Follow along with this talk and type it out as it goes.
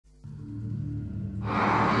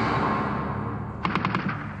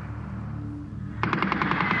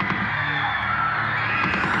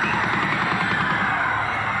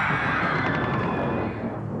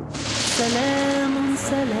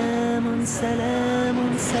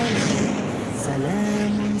Salam,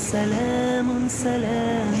 salam, salam,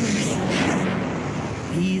 salam.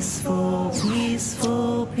 Peaceful,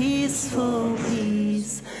 peaceful, peaceful,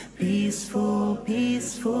 peace. Peaceful,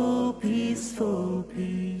 peaceful, peaceful,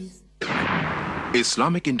 peace.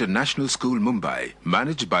 Islamic International School Mumbai,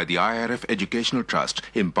 managed by the IRF Educational Trust,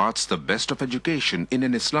 imparts the best of education in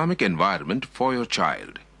an Islamic environment for your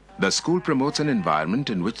child. The school promotes an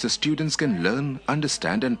environment in which the students can learn,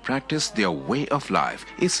 understand and practice their way of life,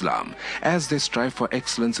 Islam, as they strive for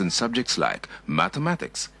excellence in subjects like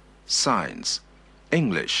mathematics, science,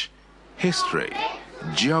 English, history,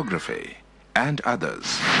 geography and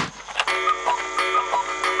others.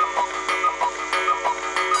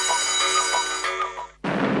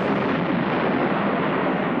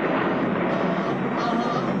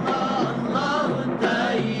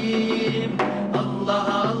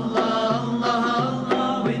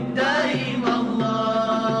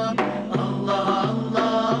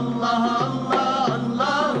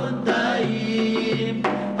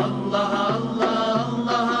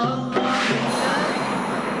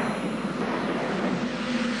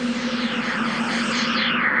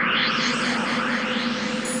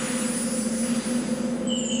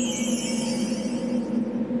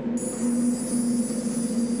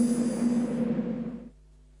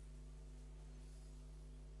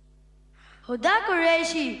 Huda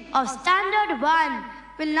Qureshi of Standard 1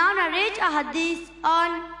 will now narrate a hadith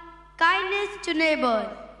on kindness to neighbors.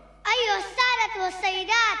 أيها السادة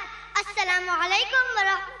والسيدات السلام عليكم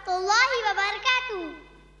ورحمة الله وبركاته.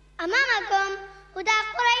 أمامكم هدى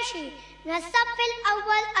قريشي من الصف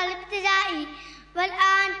الأول الابتدائي،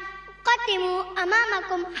 والآن أقدم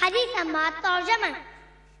أمامكم حديثا مع الترجمة.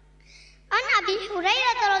 عن أبي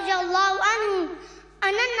هريرة رضي الله عنه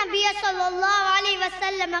أن النبي صلى الله عليه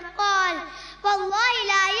وسلم قال: والله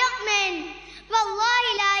لا يؤمن، والله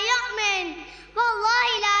لا يؤمن، والله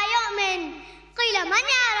لا يؤمن. قيل: من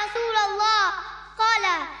يا رسول الله؟ قال: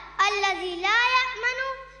 الذي لا يأمن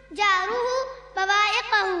جاره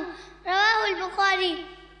بوائقه. رواه البخاري.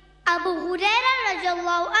 Abu Hurairah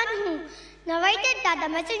radiallahu anhu narrated that the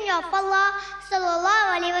Messenger of Allah sallallahu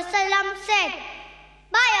alaihi wasallam said,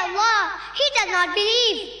 by Allah, he does not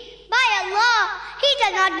believe. By Allah, he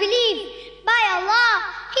does not believe. By Allah,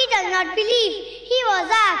 he does not believe. He was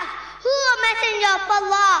asked, who a messenger of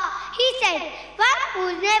Allah? He said, one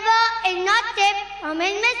whose neighbor is not safe from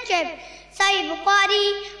his mischief. Sahih Bukhari,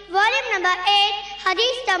 volume number 8,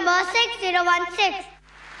 hadith number 6016.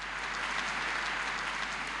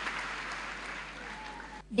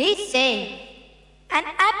 They say, an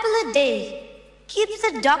apple a day keeps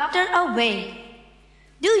the doctor away.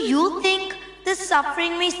 Do you think the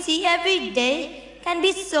suffering we see every day can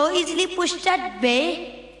be so easily pushed at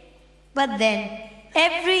bay? But then,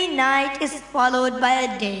 every night is followed by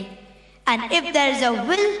a day. And if there is a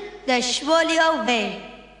will, there is surely a way.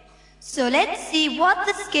 So let's see what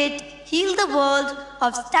the skit Heal the World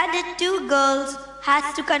of Standard 2 Girls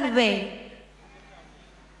has to convey.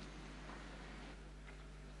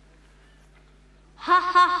 Ha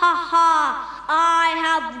ha ha ha, I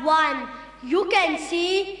have won. You can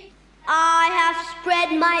see, I have spread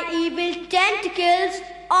my evil tentacles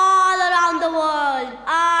all around the world.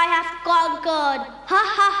 I have conquered. Ha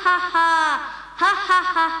ha ha ha, ha ha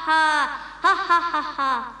ha ha, ha ha ha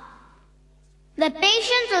ha. The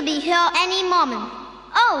patient will be here any moment.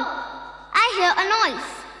 Oh, I hear a noise.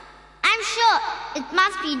 I'm sure it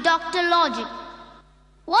must be Dr. Logic.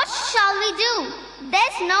 What shall we do?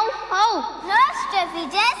 There's no hope. No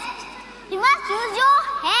strategist. You must use your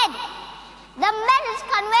head. The message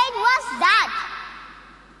conveyed was that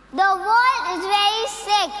the world is very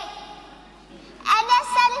sick and they're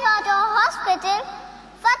sending her to a hospital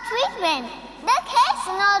for treatment. The case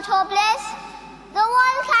is not hopeless. The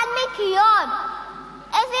world can be cured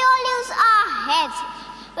if we all use our heads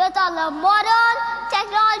with all the modern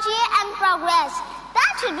technology and progress.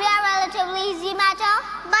 That should be a relatively easy matter.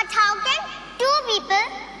 But how can two people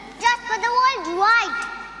just put the world right?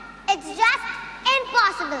 It's just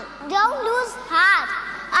impossible. Don't lose heart.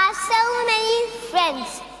 I have so many friends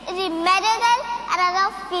in the medical and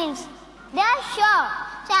other fields. They are sure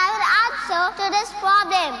to have an answer to this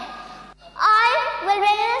problem. I will bring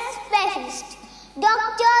in a specialist,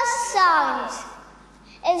 Dr. Science.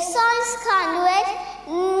 If science can't do it,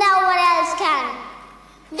 no one else can.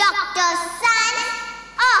 Dr. Science,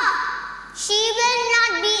 she will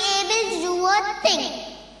not be able to do a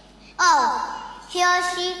thing. Oh, here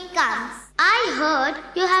she comes. I heard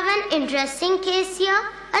you have an interesting case here,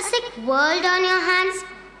 a sick world on your hands.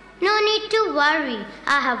 No need to worry,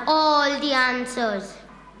 I have all the answers.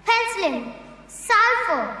 Penicillin,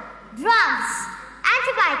 sulfur, drugs,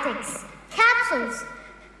 antibiotics, capsules,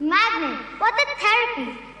 Magnet, what a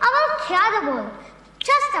therapy. I will cure the world.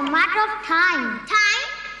 Just a matter of time. Time?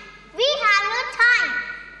 We have no time.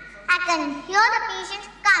 I can hear the patient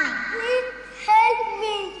coming. Please help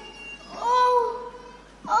me.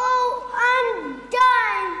 I'm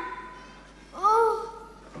dying.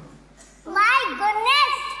 My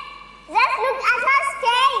goodness. Just look at her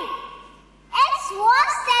stain. It's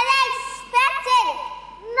worse than I expected.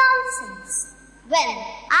 Nonsense. Well,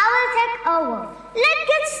 I will take over. Let's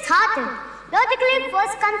get started. Logically,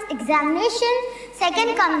 first comes examination,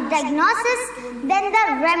 second comes diagnosis, then the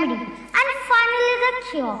remedy, and finally the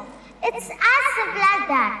cure. It's as simple as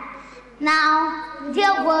that. Now,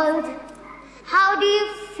 dear world, how do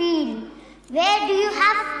you feel? Where do you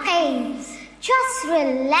have pain? Just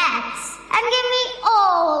relax and give me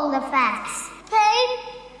all the facts. Pain?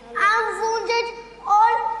 I'm wounded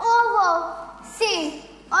all over. See,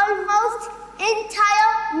 almost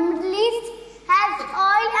entire Middle East has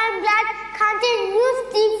oil and blood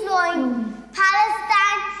continuously flowing.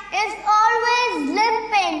 Palestine is always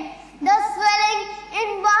limping. The swelling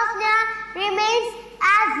in Bosnia remains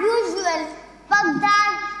as usual.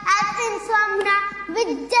 Baghdad has insomnia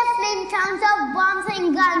with deafening sounds of bombs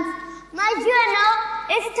and guns. My journal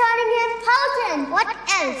is turning important. What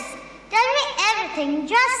else? Tell me everything,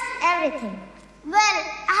 just everything. Well,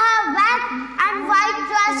 I have black and white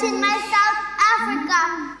thrush in my South Africa.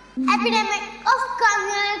 Epidemic of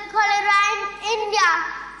communal cholera in India.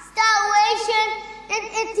 Starvation in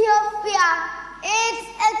Ethiopia. AIDS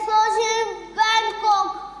explosion in Bangkok.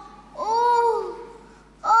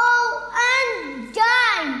 I'm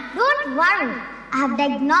dying. Don't worry, I have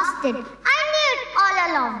diagnosed it. I knew it all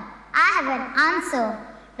along. I have an answer.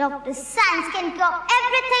 Dr. Science can cure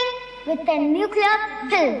everything with a nuclear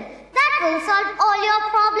pill. That will solve all your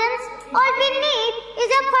problems. All we need is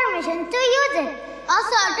your permission to use it. A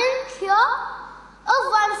certain cure? A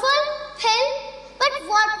wonderful pill? But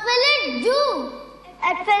what will it do?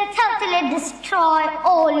 It will totally destroy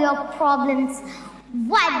all your problems.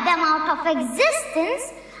 Wipe them out of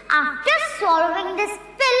existence. After swallowing this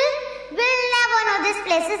pill, we'll never know these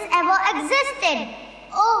places ever existed.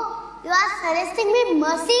 Oh, you are suggesting me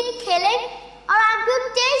mercy, killing, or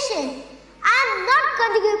amputation. I'm not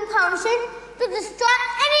going to give permission to destroy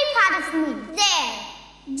any part of me. There,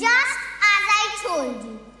 just as I told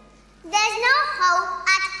you. There's no hope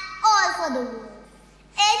at all for the world.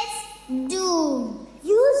 It's doomed.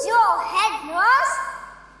 Use your head, Ross.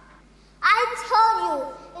 I told you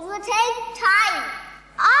it would take time.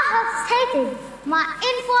 I have stated my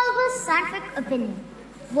infallible scientific opinion.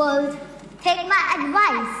 World, take my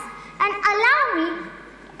advice and allow me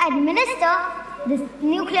to administer this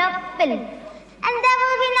nuclear pill. And there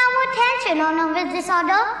will be no more tension or nervous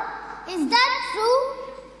disorder. Is that true?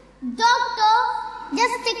 Doctor,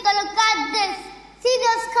 just take a look at this. See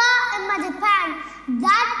the scar in my Japan.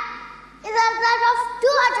 That is a result of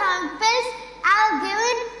 2 atomic pills I was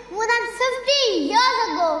given more than 50 years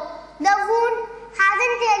ago. The wound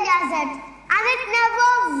hasn't healed as yet, and it never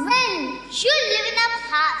will. You live in a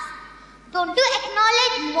past. Don't you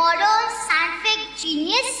acknowledge modern scientific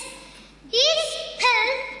genius? These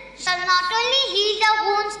pills shall not only heal the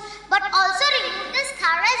wounds, but also remove the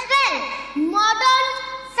scar as well. Modern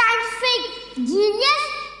scientific genius?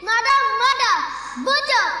 Not a murder,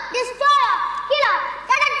 butcher, destroyer, killer.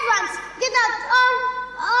 Get at once. Get out.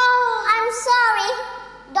 I'm sorry,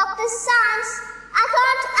 Dr. Sans. I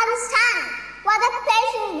can't understand why the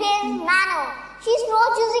patient gains manner. She's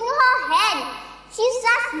not using her head. She's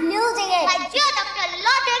just losing it. My dear Dr.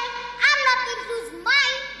 Logic, I'm not going to lose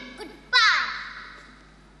mine. Goodbye.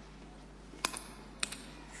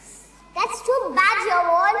 That's too bad, your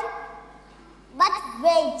world. But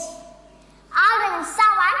wait. I'll bring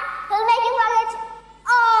someone who'll make you forget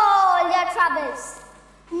all your troubles.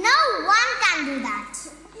 No one can do that.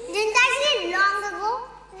 Didn't I say long ago?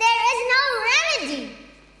 There is no remedy.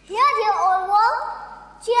 Here, dear old world.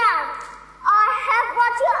 Cheer. I have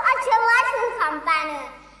brought you a delightful companion.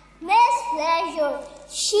 Miss Pleasure.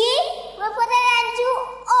 She will put an end to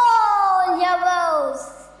all your woes.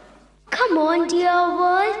 Come on, dear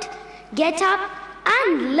world. Get up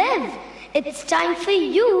and live. It's time for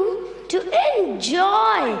you to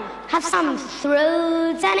enjoy. Have some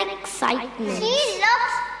thrills and excitement. She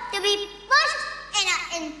looks to be pushed in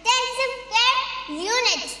an intensive care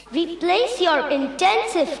unit. Replace your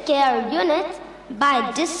intensive care unit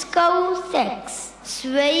by disco sex.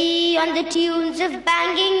 Sway on the tunes of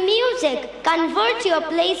banging music. Convert your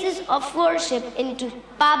places of worship into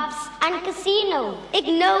pubs and casinos.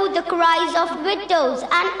 Ignore the cries of widows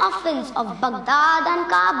and orphans of Baghdad and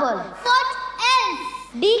Kabul. What else?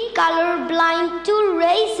 Be colorblind to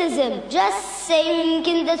racism. Just sink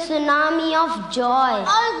in the tsunami of joy.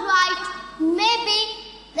 All right, maybe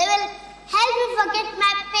they will help me forget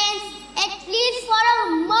my pains, at least for a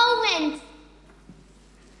moment.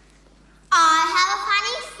 I have a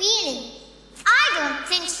funny feeling. I don't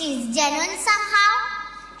think she's genuine somehow.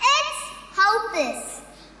 It's hopeless.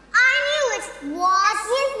 I knew it was. At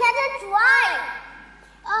least let her try.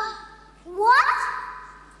 What?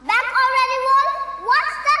 Back already, Wall?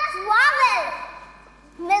 What's that trouble?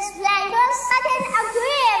 Miss Flanders, such an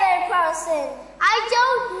agreeable person. I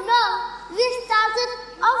don't know. We started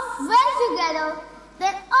off well together.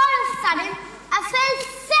 Then all of a sudden, I felt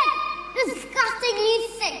sick. Disgustingly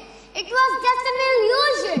sick. It was just an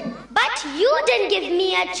illusion. But you didn't give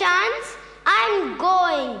me a chance. I'm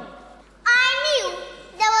going. I knew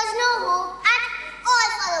there was no hope at all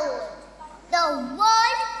for the world. The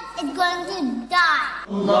world is going to die.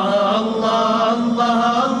 Allah, Allah, Allah,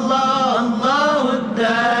 Allah,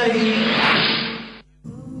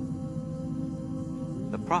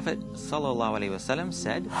 The Prophet ﷺ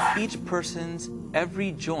said, each person's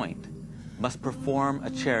every joint must perform a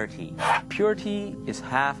charity. Purity is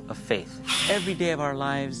half of faith. Every day of our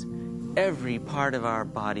lives, every part of our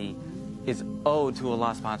body is owed to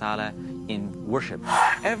Allah subhanahu wa ta'ala in worship.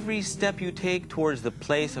 Every step you take towards the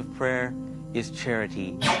place of prayer is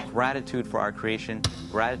charity. Gratitude for our creation,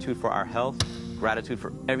 gratitude for our health, gratitude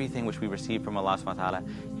for everything which we receive from Allah subhanahu wa ta'ala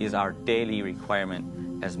is our daily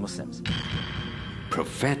requirement as Muslims.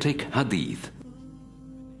 Prophetic Hadith.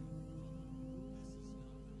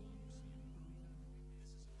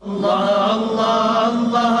 Allah,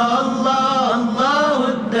 Allah, Allah, Allah,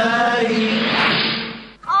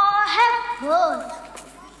 I have heard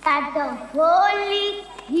that the world needs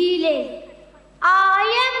healing. I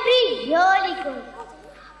am really good.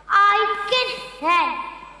 I can help.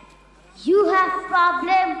 You have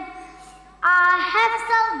problem. I have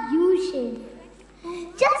solution.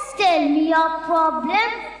 Just tell me your problem.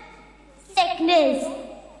 Sickness,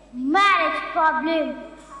 marriage problem,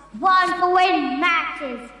 want to win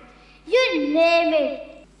matches. You name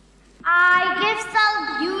it. I give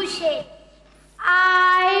solution.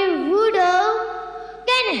 I would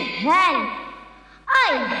can help.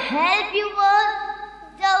 I'll help you all.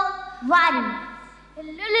 Don't worry.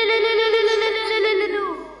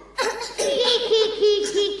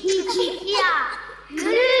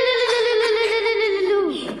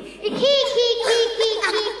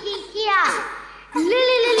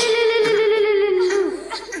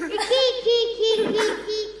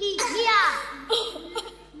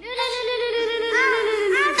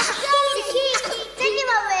 Take him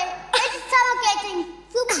away. It's suffocating.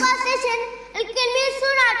 Superstition. It can be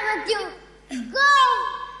soon out with you. Go.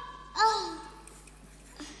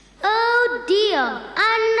 Oh dear,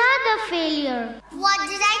 another failure. What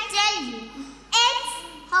did I tell you? It's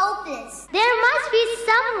hopeless. There must be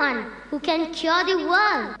someone who can cure the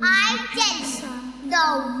world. I tell you, the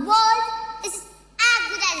world is as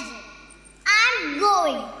good as it. I'm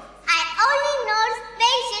going. I only know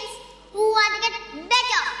patients who want to get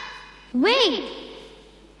better. Wait,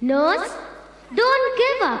 nurse, don't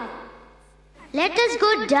give up. Let us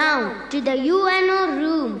go down to the UNO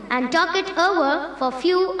room and talk it over for a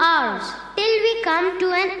few hours till we come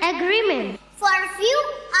to an agreement. For a few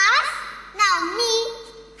hours? Now me,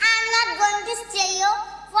 I'm not going to stay here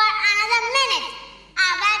for another minute.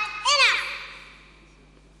 I've had enough.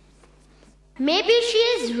 Maybe she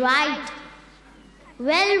is right.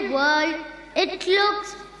 Well, world, it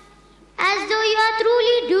looks as though you are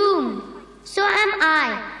truly doomed. So am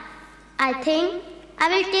I. I think I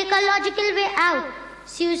will take a logical way out.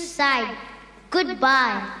 Suicide.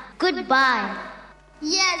 Goodbye. Goodbye.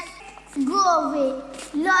 Yes, go away.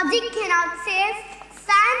 Logic cannot save,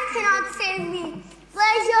 science cannot save me.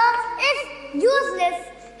 Pleasure is useless.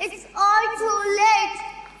 It's all too late.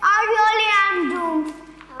 I really am doomed.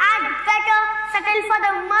 I'd better settle for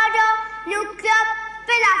the murder, nuclear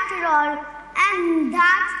pill after all. And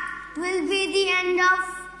that will be the end of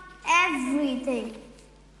everything.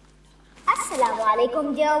 Assalamu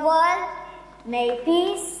alaikum, dear world. May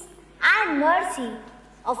peace and mercy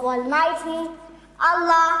of Almighty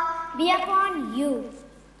Allah be upon you.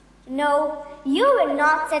 No, you will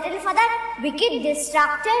not settle for that wicked,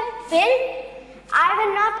 destructive pill. I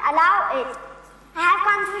will not allow it. I have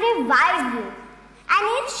come to revive you. And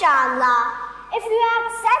inshallah, if you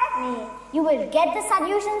accept me, you will get the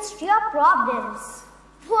solutions to your problems.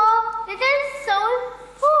 Poor little soul,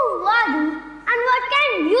 who are you and what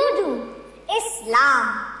can you do?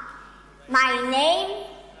 Islam. My name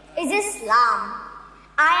is Islam.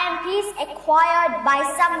 I am peace acquired by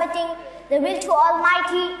submitting the will to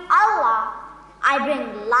Almighty Allah. I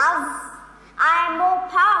bring love. I am more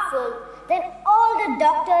powerful than all the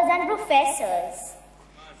doctors and professors.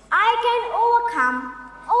 I can overcome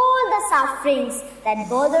all the sufferings that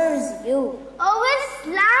bothers you. Oh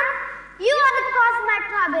Islam, you are the cause of my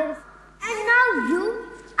troubles. And now you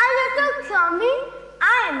are here to cure me?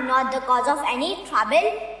 I am not the cause of any trouble.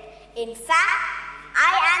 In fact,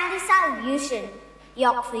 I am the solution.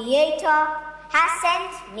 Your Creator has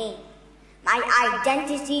sent me. My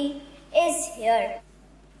identity is here.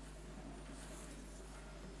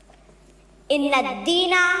 Inna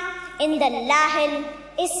ad-deena inda Allahil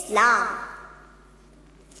Islam.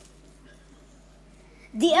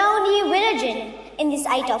 The only religion in the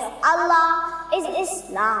sight of Allah is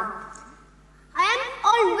Islam. I am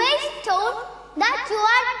always told that you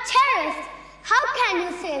are terrorist. How can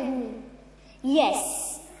you save me?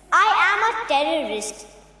 Yes, I am a terrorist,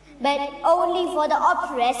 but only for the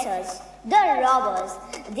oppressors, the robbers,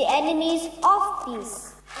 the enemies of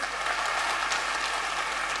peace.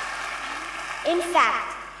 In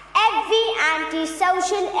fact, every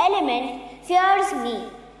anti-social element fears me.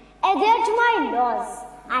 Adhere to my laws,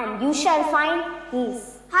 and you shall find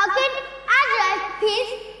peace. How can I drive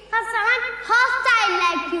peace for someone hostile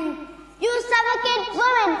like you? You suffocate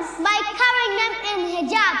women by covering them in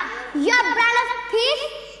hijab. Your brand of peace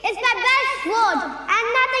is my best sword and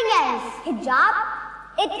nothing else. Hijab?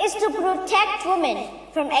 It is to protect women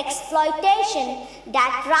from exploitation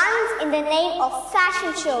that runs in the name of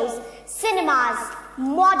fashion shows, cinemas,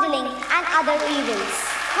 modeling, and other evils.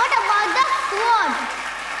 What about the sword?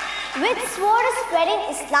 Which sword is spreading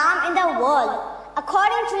Islam in the world?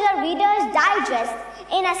 According to the Reader's Digest,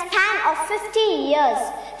 in a span of 50 years,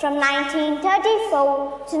 from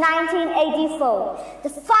 1934 to 1984, the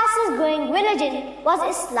fastest growing religion was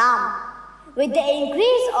Islam, with the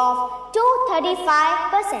increase of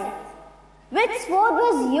 235%. Which sword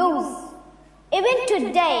was used? Even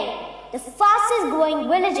today, the fastest growing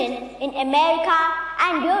religion in America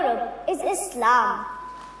and Europe is Islam.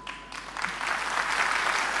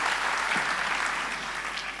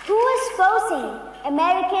 Who is forcing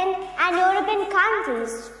American and European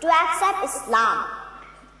countries to accept Islam?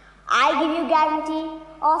 I give you guarantee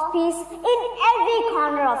of peace in every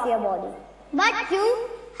corner of your body. But you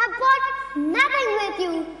have brought nothing with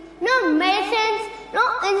you. No medicines, no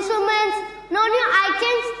instruments, no new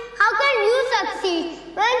items. How can you succeed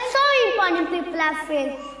when so important people are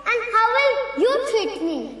failed? And how will you treat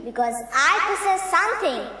me? Because I possess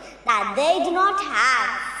something that they do not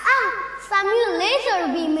have. Some new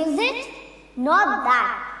laser beam, is it? Not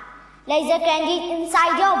that. Laser can reach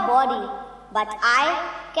inside your body, but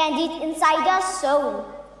I can reach inside your soul,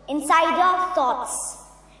 inside your thoughts.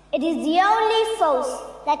 It is the only force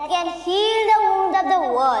that can heal the wounds of the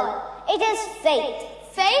world. It is faith.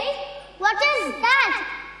 Faith? What is that?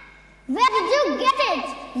 Where did you get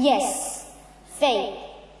it? Yes, faith.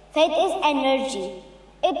 Faith is energy.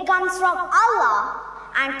 It comes from Allah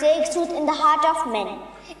and takes root in the heart of men.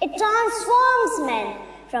 It transforms men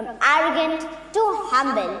from arrogant to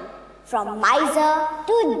humble, from miser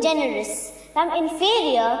to generous, from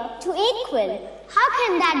inferior to equal. How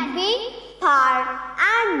can that be? Power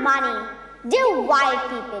and money divide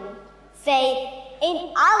people. Faith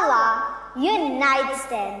in Allah unites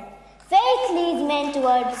them. Faith leads men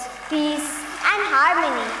towards peace and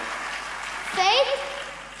harmony. Faith?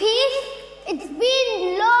 Peace? It's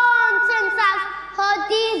been long since I've heard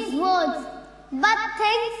these words. But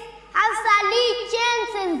things have sadly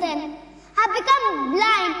changed since then. I've become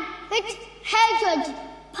blind with hatred,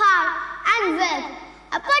 power and wealth.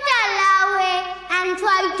 I put Allah away and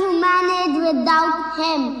try to manage without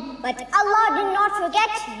Him. But Allah did not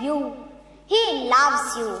forget you. He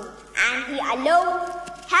loves you and He alone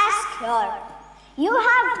has cure. You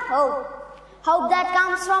have hope. Hope that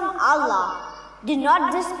comes from Allah. Do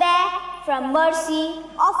not despair from mercy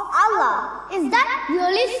of Allah. Is that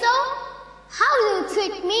really so? How will you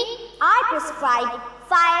treat me? I prescribe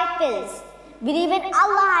 5 pills. Believe in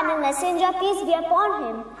Allah and the Messenger, peace be upon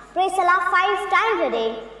him. Pray Salah 5 times a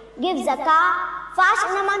day. Give zakah. Fast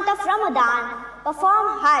in the month of Ramadan.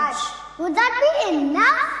 Perform Hajj. Would that be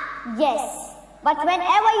enough? Yes. But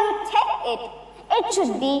whenever you take it, it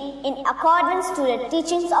should be in accordance to the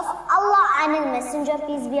teachings of Allah and His Messenger,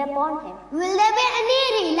 peace be upon him. Will there be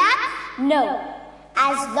any relapse? No.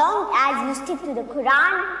 As long as you stick to the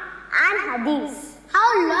Quran and Hadith. How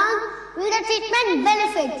long will the treatment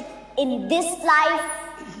benefit? In this life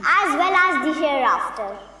as well as the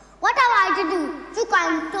hereafter. What have I to do to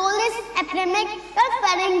control this epidemic by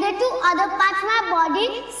spreading it to other parts of my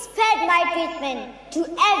body? Spread my treatment to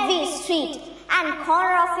every street and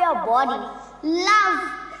corner of your body. Love,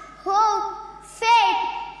 hope, faith,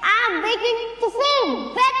 I'm beginning to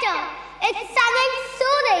feel better. It's sounding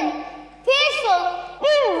soothing, peaceful,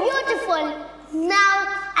 beautiful. Now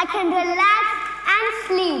I can relax and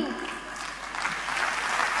sleep.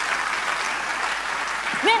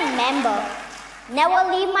 Remember, never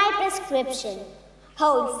leave my prescription.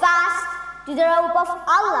 Hold fast to the rope of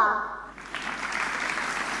Allah.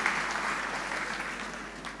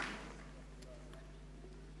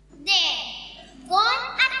 There, gone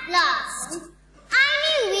at last. I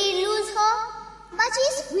knew we'd lose her, but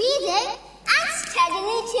she's breathing and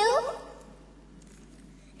steadily too.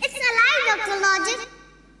 It's alive, Dr. Logic,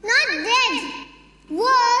 not dead.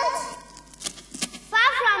 Worse, far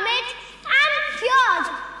from it, I'm cured,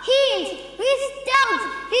 healed, restored,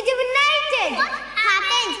 rejuvenated. What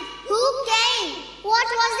happened? Who came? What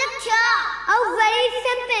was the cure? A very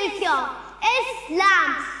simple cure. Islam,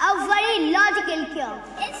 a very logical cure.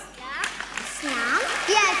 Islam? Islam?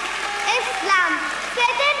 Yes, Islam.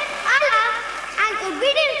 Faith in Allah and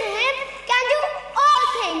obedience to Him can do all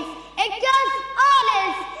things. It cures all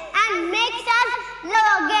ills and makes us love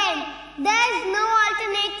again. There is no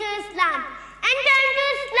alternate to Islam. Enter into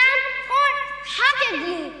Islam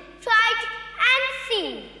wholeheartedly. Try it and see.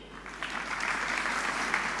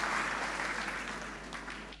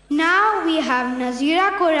 Now we have Nazira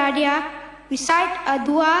Koradia recite a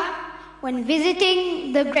dua when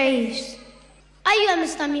visiting the graves. أيها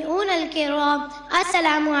المستمعون الكرام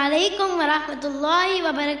السلام عليكم ورحمة الله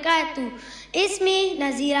وبركاته. اسمي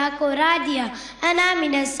نزيرة كوراديا، أنا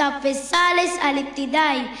من الصف الثالث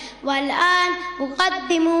الابتدائي، والآن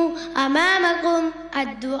أقدم أمامكم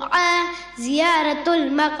الدعاء زيارة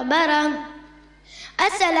المقبرة.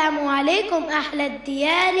 السلام عليكم أهل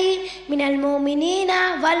الديار من المؤمنين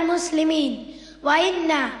والمسلمين،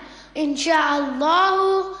 وإنا إن شاء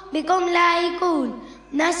الله بكم لاحقون.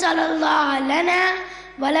 نسأل الله لنا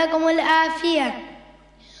ولكم العافية.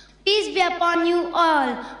 Peace be upon you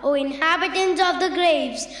all, O inhabitants of the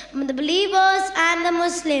graves, the believers and the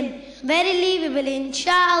Muslims. Verily we will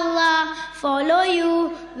inshallah follow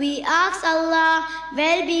you. We ask Allah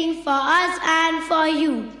well-being for us and for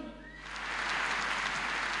you.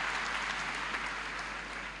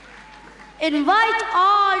 Invite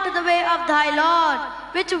all to the way of thy Lord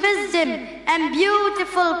with wisdom and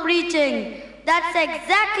beautiful preaching. That's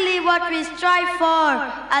exactly what we strive for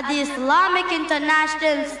at the Islamic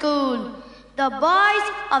International School. The boys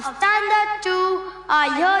of Standard 2 are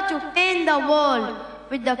here to paint the world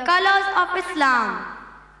with the colors of Islam.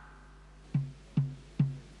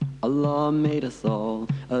 Allah made us all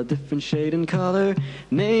a different shade and color.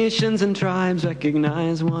 Nations and tribes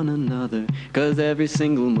recognize one another, 'cause every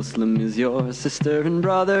single Muslim is your sister and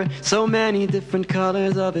brother. So many different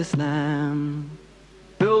colors of Islam.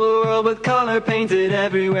 Fill the world with color, paint it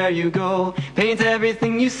everywhere you go. Paint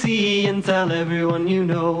everything you see and tell everyone you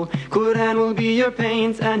know. Quran will be your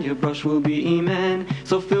paint and your brush will be Iman.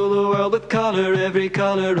 So fill the world with color, every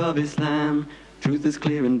color of Islam. Truth is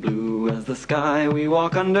clear and blue as the sky we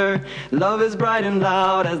walk under. Love is bright and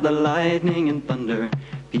loud as the lightning and thunder.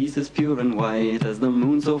 Peace is pure and white as the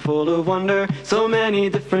moon so full of wonder. So many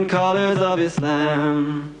different colors of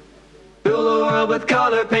Islam. Fill the world with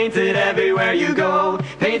color, paint it everywhere you go.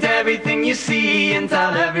 Paint everything you see and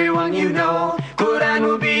tell everyone you know. Quran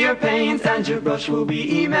will be your paint and your brush will be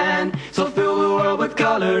Iman. So fill the world with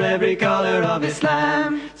color, every color of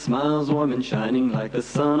Islam. Smiles warm and shining like the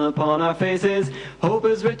sun upon our faces. Hope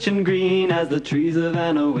is rich and green as the trees of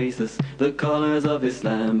an oasis. The colors of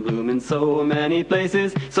Islam bloom in so many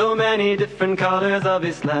places. So many different colors of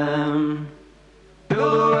Islam.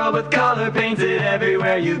 Fill the world with color, paint it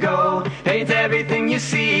everywhere you go. Paint everything you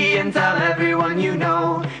see and tell everyone you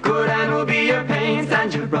know. Quran will be your paint and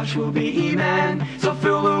your brush will be Iman. So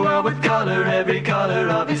fill the world with color, every color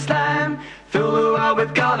of Islam. Fill the world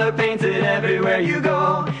with color, paint it everywhere you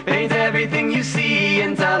go. Paint everything you see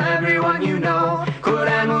and tell everyone you know.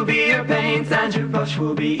 Quran will be your paint and your brush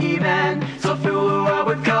will be Iman. So fill the world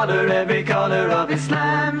with color, every color of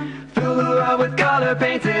Islam. Fill the world with color,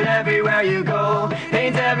 paint it everywhere you go.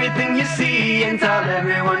 Paint everything you see and tell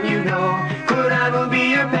everyone you know. Quran will be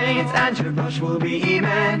your paint and your brush will be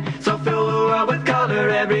Iman. So fill the world with color,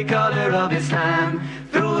 every color of Islam.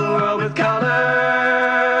 Fill the world with color,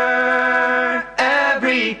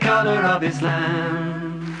 every color of Islam.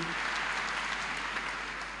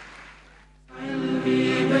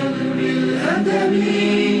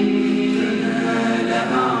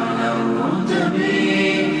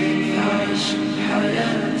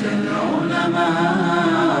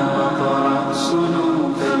 وقرأ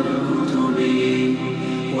صنوف الكتب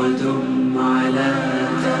ودم على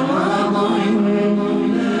تواضع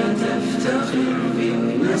لا تفتخر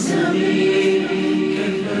بالنسب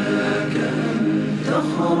كفى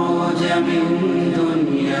من دون